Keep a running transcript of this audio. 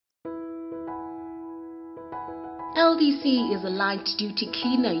LDC is a light-duty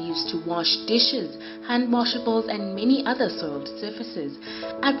cleaner used to wash dishes, hand washables and many other soiled surfaces.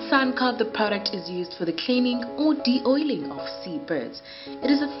 At Sanka, the product is used for the cleaning or de-oiling of seabirds.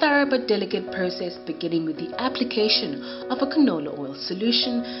 It is a thorough but delicate process, beginning with the application of a canola oil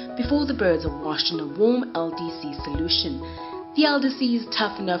solution before the birds are washed in a warm LDC solution. The LDC is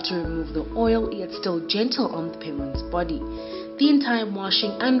tough enough to remove the oil, yet still gentle on the penguin's body. The entire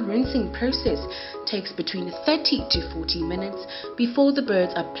washing and rinsing process takes between 30 to 40 minutes before the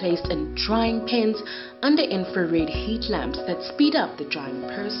birds are placed in drying pens under infrared heat lamps that speed up the drying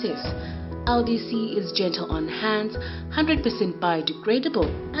process. LDC is gentle on hands, 100% biodegradable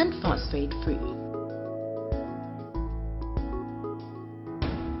and phosphate free.